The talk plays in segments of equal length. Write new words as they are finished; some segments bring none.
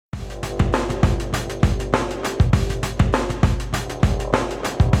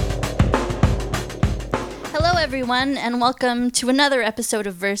everyone, and welcome to another episode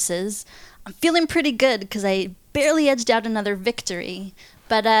of Versus. I'm feeling pretty good because I barely edged out another victory.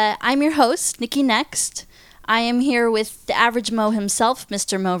 But I'm your host, Nikki Next. I am here with the average Mo himself,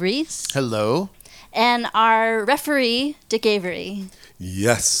 Mr. Mo Reese. Hello. And our referee, Dick Avery.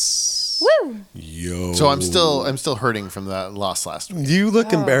 Yes. Woo! Yo. So I'm still hurting from that loss last week. You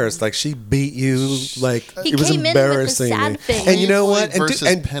look embarrassed. Like she beat you. Like He it was came in with a embarrassing. sad face. And you know what? Versus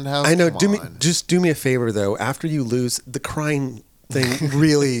Penthouse, I know. come Do me a favor though. After you lose, the crying thing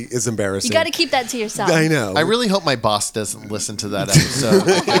really is embarrassing. You got to keep that to yourself. I know. I really hope my boss doesn't listen to that episode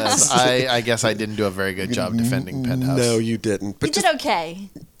because I guess I didn't do a very good job defending Penthouse. No, you didn't. But You did okay.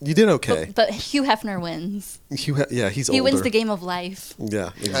 You did okay. But Hugh Hefner wins. He's He older. wins the game of life. Yeah,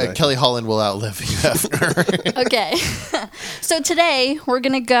 exactly. Kelly Holland will outlive Hugh Hefner. Okay. So today we're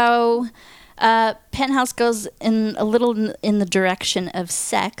going to go... Penthouse goes in a little in the direction of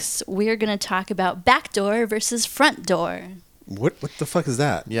sex. We're going to talk about backdoor versus front door. What the fuck is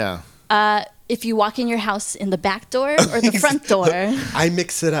that? Yeah. If you walk in your house in the back door or the front door. I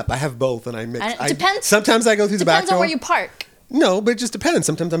mix it up. I have both, and I mix. Depends. Sometimes I go through the back Depends door. on where you park. No, but it just depends.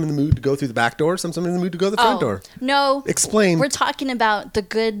 Sometimes I'm in the mood to go through the back door. Sometimes I'm in the mood to go to the front door. No. Explain. We're talking about the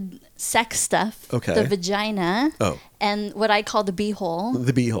good sex stuff. Okay. The vagina. Oh. And what I call the beehole.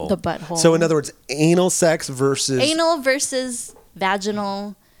 The beehole. The butthole. So in other words, anal sex versus Anal versus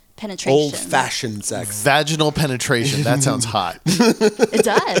vaginal penetration. old-fashioned sex. Vaginal penetration. That sounds hot. It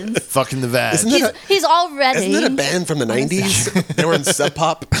does. Fucking the vag. He's already. Isn't that a band from the 90s? They were in Sub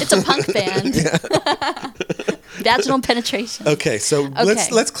Pop. It's a punk band. Vaginal penetration. Okay, so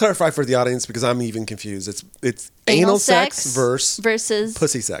let's clarify for the audience because I'm even confused. It's anal sex versus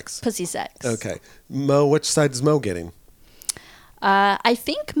pussy sex. Pussy sex. Okay. Mo, which side is Mo getting? I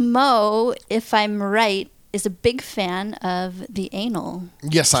think Mo, if I'm right, is a big fan of the anal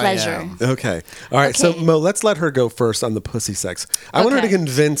Yes, pleasure. I am. Okay. All right, so Okay. Mo, let's let her go first on the pussy sex. I want her to Okay.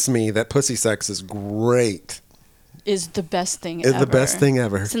 convince me that pussy sex is great. Is the best thing Is ever. the best thing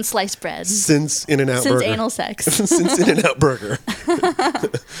ever. Since sliced bread. Since In-N-Out Since Burger. anal sex. Since In-N-Out Burger.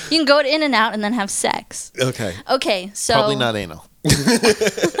 You can go to In-N-Out and then have sex. Okay. Okay, so Probably not anal. you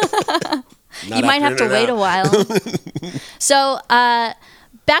might have to wait a while. So,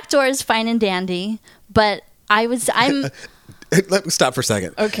 backdoor is fine and dandy, but I'm Let me stop for a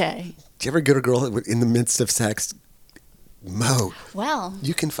second. okay. Do you ever get a girl in the midst of sex? Mo, Well,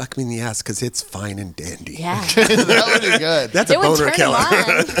 you can fuck me in the ass because it's fine and dandy. yeah. That would be good. That's a It would boner turn killer.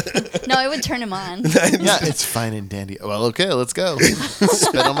 him on. No, it would turn him on. Yeah, it's fine and dandy. Well, okay, let's go.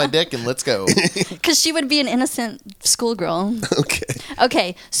 Spit on my dick and let's go. Because she would be an innocent schoolgirl. Okay.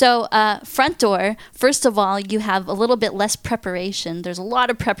 Okay, so front door, first of all, you have a little bit less preparation. There's a lot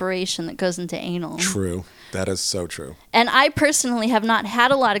of preparation that goes into anal. True. That is so true. And I personally have not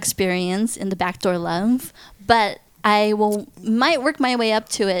had a lot of experience in the backdoor love, but I might work my way up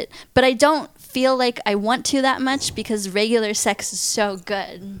to it. But I don't feel like I want to that much because regular sex is so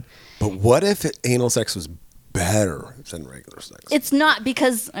good. But what if anal sex was better than regular sex? It's not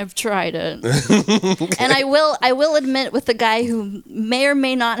because I've tried it. And I will admit with the guy who may or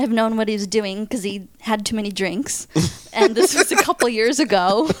may not have known what he was doing because he had too many drinks. And this was a couple years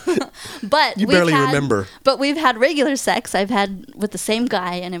ago. But You barely remember. But we've had regular sex I've had with the same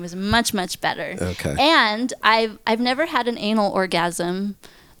guy and it was much, much better. Okay. And I've never had an anal orgasm,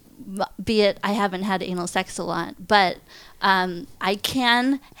 be it I haven't had anal sex a lot, but I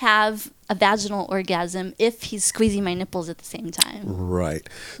can have a vaginal orgasm if he's squeezing my nipples at the same time. Right.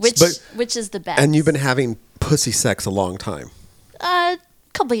 Which is the best. And you've been having pussy sex a long time.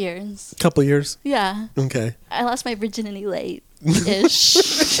 Couple years. Couple years? Yeah. Okay. I lost my virginity late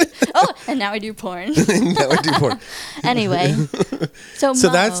ish. Oh, and now I do porn. Now I do porn. Anyway. So So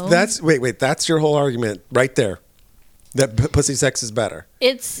Mo, that's wait, that's your whole argument right there. That pussy sex is better.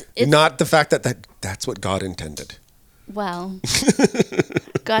 it's Not the fact that that's what God intended. well,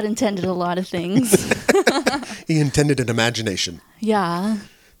 God intended a lot of things. He intended an imagination. Yeah.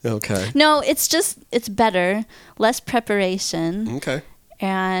 Okay. No, it's better, less preparation, Okay.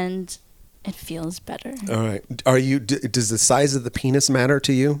 and it feels better. All right. Does the size of the penis matter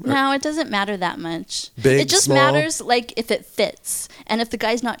to you? No, it doesn't matter that much. Big, it just small? matters like if it fits and if the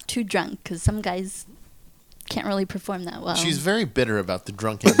guy's not too drunk because some guys can't really perform that well. She's very bitter about the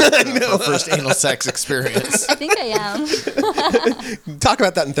drunken her first anal sex experience. I think I am. Talk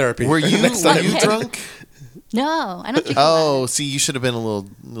about that in therapy. Were you Okay. drunk? No, I don't think. Oh, see, you should have been a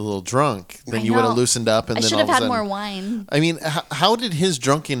little drunk. Then I you would have know. loosened up, and I then should all have of a had sudden, more wine. I mean, how did his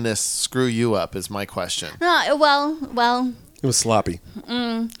drunkenness screw you up? Is my question. No, well, It was sloppy.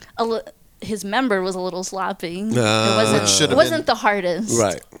 his member was a little sloppy. Ah. It Should've wasn't been. the hardest.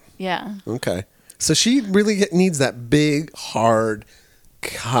 Right. Yeah. Okay. So she really needs that big, hard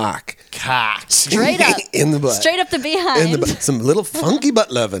cock. Straight up. In the butt. Straight up the behind. In the butt. Some little funky butt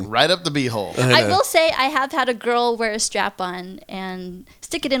loving. Right up the beehole. I will say I have had a girl wear a strap on and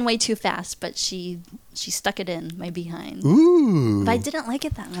stick it in way too fast, but she stuck it in my behind. Ooh. But I didn't like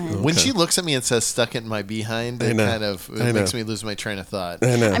it that much. When she looks at me and says "stuck it in my behind," it kind of makes me lose my train of thought.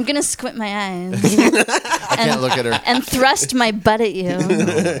 I know. I'm gonna squint my eyes I can't look at her. and thrust my butt at you.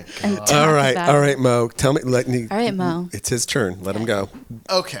 And talk All about right, Mo. Tell me. All right, Mo. It's his turn. Let him go.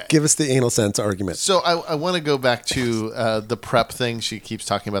 Okay. Give us the anal sense argument. So I want to go back to the prep thing. She keeps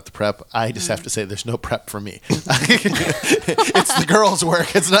talking about the prep. I just have to say there's no prep for me. It's the girls'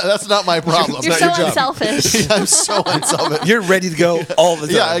 work. That's not my problem. You're not so your job. unselfish. I'm so unselfish. You're ready to go all the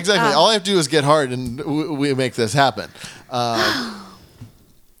time. Yeah, exactly. All I have to do is get hard, and we make this happen.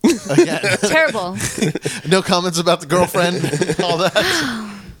 Again, Terrible. no comments about the girlfriend. All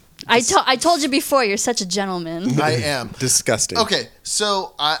that. I told you before, you're such a gentleman. I am. Disgusting. Okay,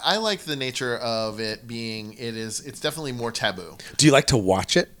 so I like the nature of it being. It's definitely more taboo. Do you like to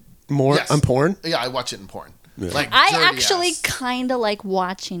watch it more Yes. on porn? Yeah, I watch it in porn. Like I dirty actually ass. kind of like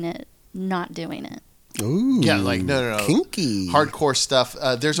watching it, not doing it. Ooh. Yeah, like no. Kinky. Hardcore stuff.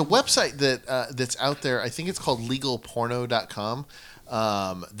 There's a website that's out there. I think it's called legalporno.com.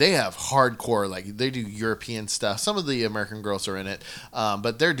 They have hardcore, like they do European stuff. Some of the American girls are in it,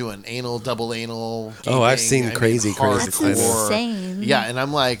 but they're doing anal, double anal. Oh, I've gaping. seen I mean, crazy. That's hardcore. insane. Yeah, and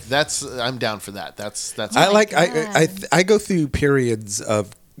I'm like, I'm down for that. That's. I go through periods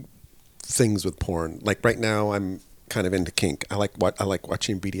of things with porn. Like right now, I'm kind of into kink. I like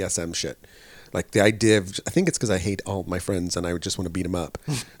watching BDSM shit. Like the idea of, I think it's because I hate all my friends and I would just want to beat them up.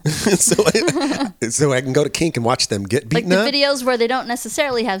 so I can go to kink and watch them get Like beaten the up. videos where they don't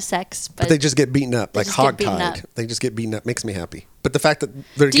necessarily have sex, but But they just get beaten up, They like just get beaten hogtied. up. They just get beaten up. Makes me happy. But the fact that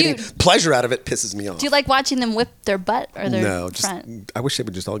they're Do getting pleasure out of it pisses me off. do you like watching them whip their butt or their No, just front? I wish they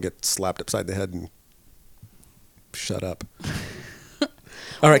would just all get slapped upside the head and shut up.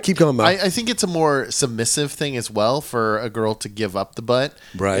 All right, keep going, Mo. I think it's a more submissive thing as well for a girl to give up the butt,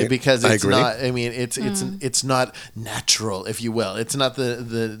 Right. Because I it's agree. not. I mean, it's not natural, if you will. It's not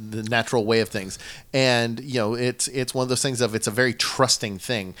the natural way of things, and it's one of those things of it's a very trusting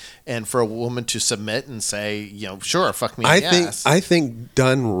thing, and for a woman to submit and say, sure, fuck me in the ass. I think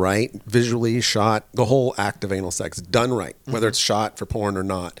done right, visually shot, the whole act of anal sex done right, whether it's shot for porn or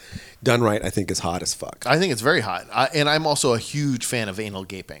not, done right, I think is hot as fuck. I think it's very hot, and I'm also a huge fan of anal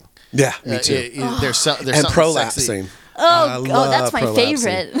gaping. Yeah, me too. There's something And sexy. prolapsing. Oh, I that's my love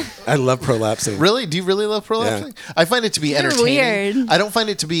favorite. prolapsing. I love prolapsing. Really? Do you really love prolapsing? I find it to be You're entertaining. weird. I don't find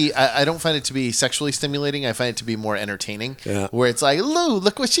it to be. I don't find it to be sexually stimulating. I find it to be more entertaining. Yeah. Where it's like, Lou,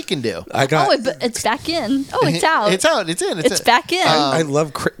 look what she can do. I got. It's back in. Oh, it's out. It's out. It's in. It's back in. I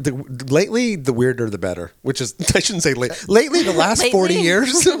love lately the weirder the better, which is I shouldn't say lately the last 40 Lately?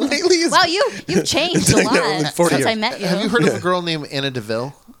 years. Lately is Wow, you've changed a I know, lot like 40 since I years. met you. Have you heard of a girl named Anna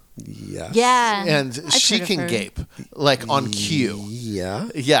Deville? yes. Yeah, And I've she heard of can her. gape like on cue. Yeah.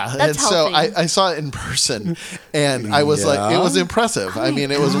 Yeah, That's and so healthy. I saw it in person, and I was like, it was impressive. I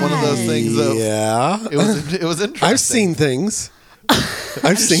mean, it was one of those things of Yeah. it was interesting. I've seen things.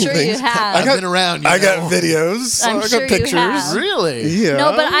 I've seen sure things. you have. I've been around. I know. got videos. I'm I sure got you pictures. have. Really? Yeah.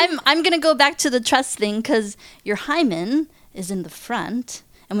 No, but I'm gonna go back to the trust thing because your hymen is in the front,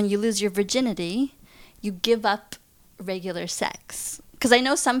 and when you lose your virginity, you give up regular sex. Because I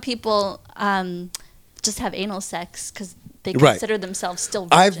know some people just have anal sex because they Right. consider themselves still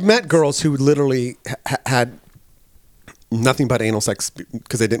virgins. I've met girls who literally had nothing but anal sex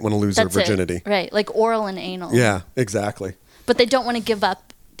because they didn't want to lose That's their virginity. it. Right? Like oral and anal. Yeah, exactly. But they don't want to give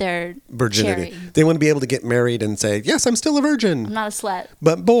up their Virginity. cherry. They want to be able to get married and say, "Yes, I'm still a virgin." I'm not a slut.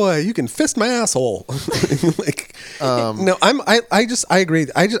 But boy, you can fist my asshole. like, no, I agree.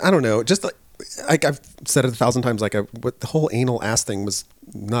 I don't know. Just like I've said it 1,000 times. Like what the whole anal ass thing was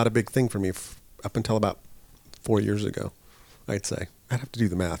not a big thing for me up until about 4 years ago. I'd say I'd have to do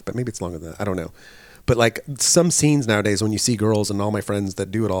the math, but maybe it's longer than that. I don't know. But like some scenes nowadays, when you see girls and all my friends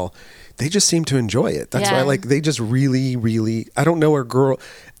that do it all, they just seem to enjoy it. That's Yeah. why they just really, really. I don't know a girl.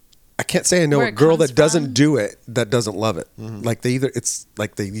 I can't say I know Where a it girl comes that doesn't from. do it that doesn't love it. Like they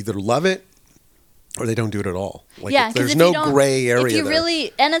either love it or they don't do it at all. Like Yeah, 'cause there's if no you don't- gray area If you there.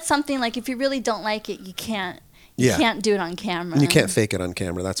 really, and it's something like if you really don't like it, you can't. You Yeah. can't do it on camera. And you can't fake it on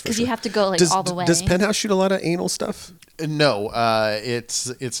camera. That's for sure. because you have to go like does, all the way. Does Penthouse shoot a lot of anal stuff? No,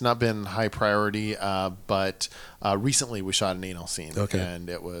 it's not been high priority, but recently we shot an anal scene, Okay. and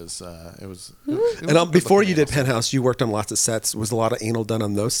it was And before you did Penthouse. Penthouse, you worked on lots of sets. Was a lot of anal done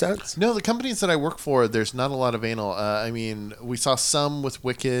on those sets? No, the companies that I work for, there's not a lot of anal. I mean, we saw some with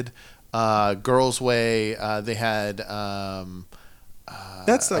Wicked. Girls Way. They had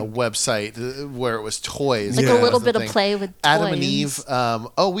That's a like website where it was toys. Like Yeah. a little bit of Thing. play with Adam toys. and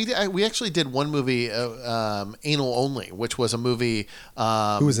Eve. We actually did one movie, Anal Only, which was a movie.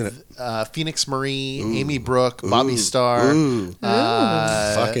 Who was in it? Phoenix Marie, Amy Brooke, Bobby Starr,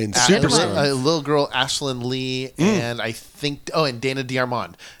 fucking superstar. a little girl, Ashlyn Lee, and I think and Dana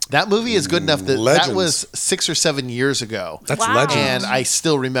Diarmond. That movie is good enough that Legends. that was 6 or 7 years ago. That's Wow. legend. And I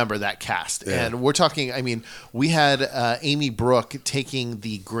still remember that cast. Yeah. And we're talking, I mean, we had Amy Brooke taking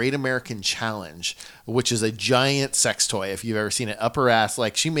the Great American Challenge, which is a giant sex toy, if you've ever seen it, up her ass.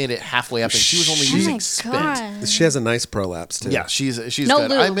 Like, she made it halfway up, and she was only Oh using my spit. god. She has a nice prolapse too. Yeah, she's No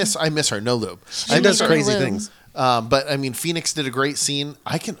good. lube. I miss her. No lube. She does need crazy lube. things. But I mean, Phoenix did a great scene.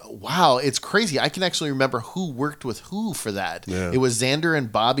 Wow, it's crazy. I can actually remember who worked with who for that. Yeah. It was Xander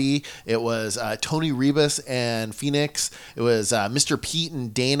and Bobby. It was Tony Rebus and Phoenix. It was Mr. Pete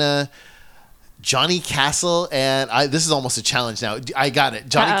and Dana. Johnny Castle and this is almost a challenge now. I got it.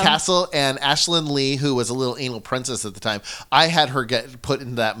 Johnny Uh-oh. Castle and Ashlyn Lee, who was a little anal princess at the time. I had her get put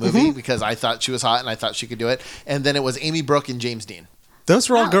into that movie because I thought she was hot and I thought she could do it. And then it was Amy Brooke and James Dean. Those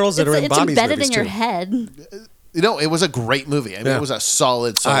were all girls that are in It's Bobby's embedded movies in your too. head. It was a great movie. I mean, Yeah. it was a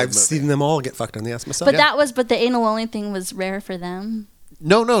solid I've movie. seen them all get fucked on the ass myself. But the anal only thing was rare for them.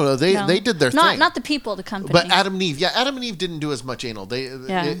 No. They No. did their not, thing. Not the people, the company. But Adam and Eve, Adam and Eve didn't do as much anal.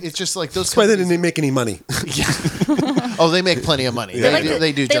 It's just like those. That's why they companies- didn't make any money. Oh, they make plenty of money. Yeah.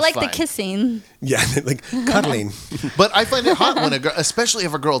 They do They just like fine. the kissing. Yeah, like cuddling. But I find it hot when a girl, especially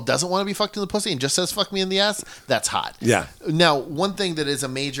if a girl doesn't want to be fucked in the pussy and just says "fuck me in the ass." That's hot. Yeah. Now, one thing that is a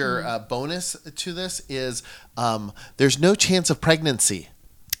major bonus to this is there's no chance of pregnancy.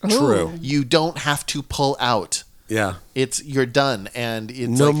 True. You don't have to pull out. Yeah. You're done, and it's No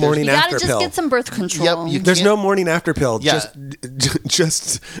like there's- morning You after gotta just pill. get some birth control. Yep, you There's can't- no morning after pill. Yeah.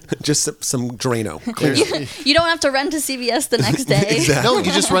 Just some Drano. You don't have to run to CVS the next day. Exactly. No,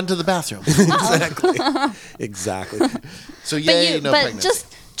 you just run to the bathroom. Exactly. So But yay, no but pregnancy.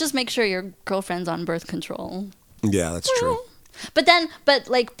 just make sure your girlfriend's on birth control. Yeah, that's true. But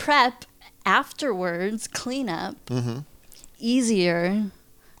like prep afterwards, cleanup, easier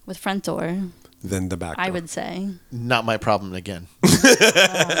with front door. Then the back door. I would say. Not my problem again.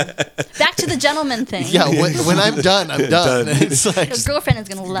 Back to the gentleman thing. Yeah, when I'm done, I'm done. It's like Your girlfriend is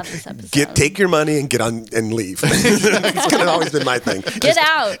gonna love this episode. Take your money and get on and leave. It's kind of always been my thing. Get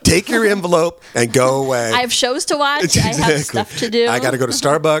out. Take your envelope and go away. I have shows to watch. I have stuff to do. I got to go to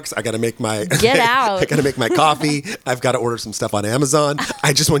Starbucks. I got to make my Get out. I got to make my coffee. I've got to order some stuff on Amazon.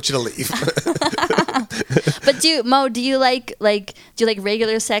 I just want you to leave. But do you like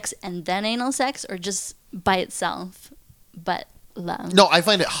regular sex and then anal sex, or just by itself, but love? no, I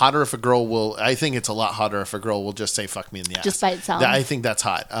find it hotter if a girl will. I think it's a lot hotter if a girl will just say "fuck me in the ass" Just by itself? I think that's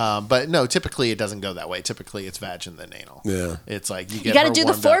hot. But no, typically it doesn't go that way. Typically it's vag and then anal. Yeah. It's like You got to her do the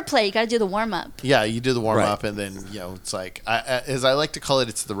warmed up. foreplay. You got to do the warm up. Yeah, you do the warm Right. up, and then it's like, as I like to call it,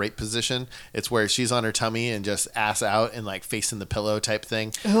 it's the rape position. It's where she's on her tummy and just ass out and like facing the pillow type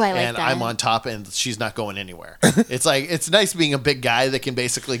thing. Ooh, I like and that. I'm on top, and she's not going anywhere. It's like it's nice being a big guy that can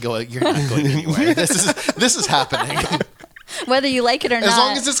basically go, "You're not going anywhere. This is happening." Whether you like it or As not.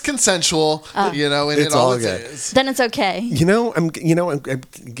 long as it's consensual, and It's it all always good. is. then it's okay. We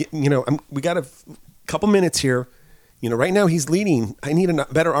got a couple minutes here. Right now he's leading. I need a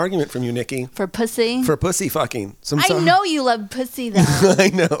better argument from you, Nikki, For pussy. for pussy fucking. So I'm I sorry. know you love pussy though. I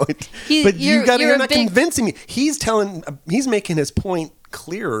know. But You're you're a not big- convincing me. He's making his point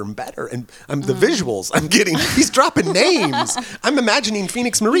clearer and better. And the visuals I'm getting, he's dropping names. I'm imagining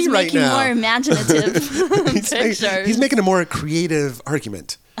Phoenix Marie He's right making now. more imaginative pictures. He's making a more creative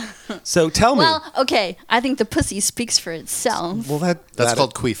argument. So tell me. Well, okay. I think the pussy speaks for itself. That's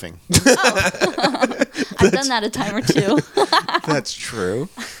called queefing. I've done that a time or two. That's true.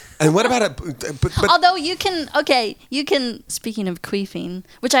 And what about it? But Although you can. Speaking of queefing,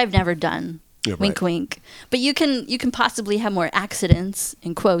 which I've never done. Yeah, Wink, right. wink. But you can possibly have more accidents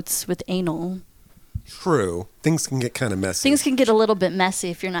in quotes with anal. true. Things can get kind of messy. Things can get a little bit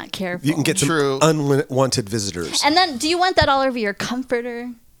messy if you're not careful. You can get some True. unwanted visitors. And then, do you want that all over your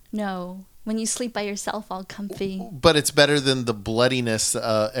comforter? No. When you sleep by yourself, all comfy. But it's better than the bloodiness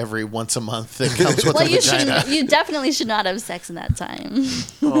every once a month that comes with Well, the you vagina. should. You definitely should not have sex in that time.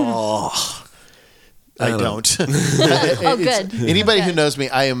 I don't. Oh, good. Anybody who Good. knows me,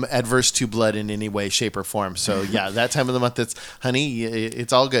 I am adverse to blood in any way, shape, or form. So yeah, that time of the month, honey,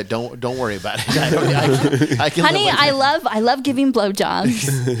 it's all good. Don't worry about it. I can Honey, live with it. I love giving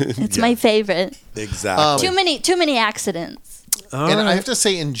blowjobs. It's my favorite. Exactly. Too many accidents. And I have to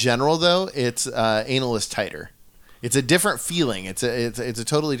say, in general, though, it's anal is tighter. It's a different feeling. It's a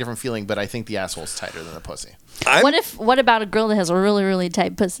totally different feeling. But I think the asshole's tighter than the pussy. What about a girl that has a really, really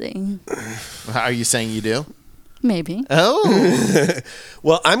tight pussy? Are you saying you do? Maybe. Oh.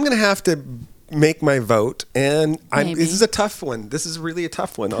 Well, I'm going to have to make my vote, and this is a tough one. This is really a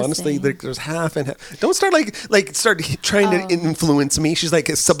tough one. Pussy. Honestly, there's half and half. Don't start start trying to influence me. She's like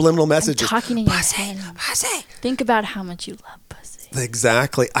a subliminal message. Talking in your head. Pussy. Think about how much you love pussy.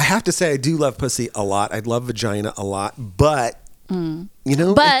 Exactly. I have to say I do love pussy a lot. I love vagina a lot, but you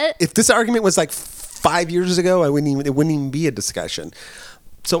know, if this argument was like 5 years ago, it wouldn't even be a discussion.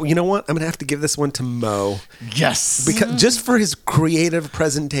 So you know what? I'm gonna have to give this one to Mo. Yes. Because just for his creative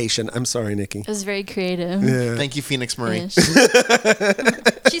presentation. I'm sorry, Nikki. It was very creative. Yeah. Thank you, Phoenix Marie.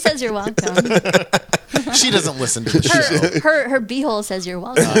 She says you're welcome. She doesn't listen to the show. Her beehole says you're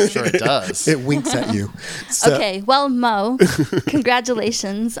welcome. I'm sure it does. It winks at you. So, Okay, well, Mo,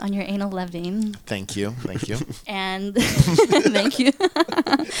 congratulations on your anal loving. Thank you. And thank you.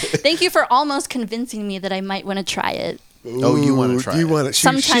 Thank you for almost convincing me that I might want to try it. Oh, you want to try it? She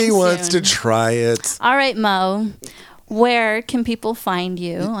Sometime wants to soon. try it. All right, Mo. Where can people find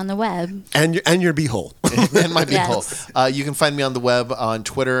you on the web? And your beehole. And my beehole. Yes. You can find me on the web on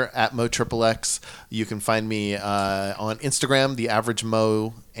Twitter at MoXXX. You can find me on Instagram, The Average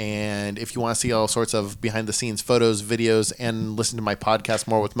Mo. And if you want to see all sorts of behind the scenes photos, videos, and listen to my podcast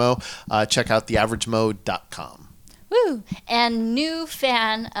More with Mo, check out theaveragemo.com. Woo! And new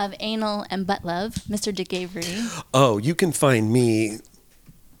fan of anal and butt love, Mr. Dick Avery. Oh, you can find me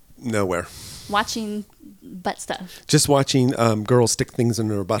nowhere. Watching butt stuff. Just watching girls stick things in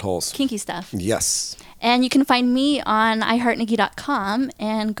their buttholes. Kinky stuff. Yes. And you can find me on iHeartNikki.com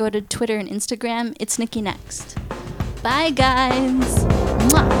and go to Twitter and Instagram. It's Nikki Next. Bye, guys.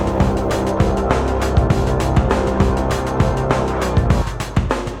 Mwah.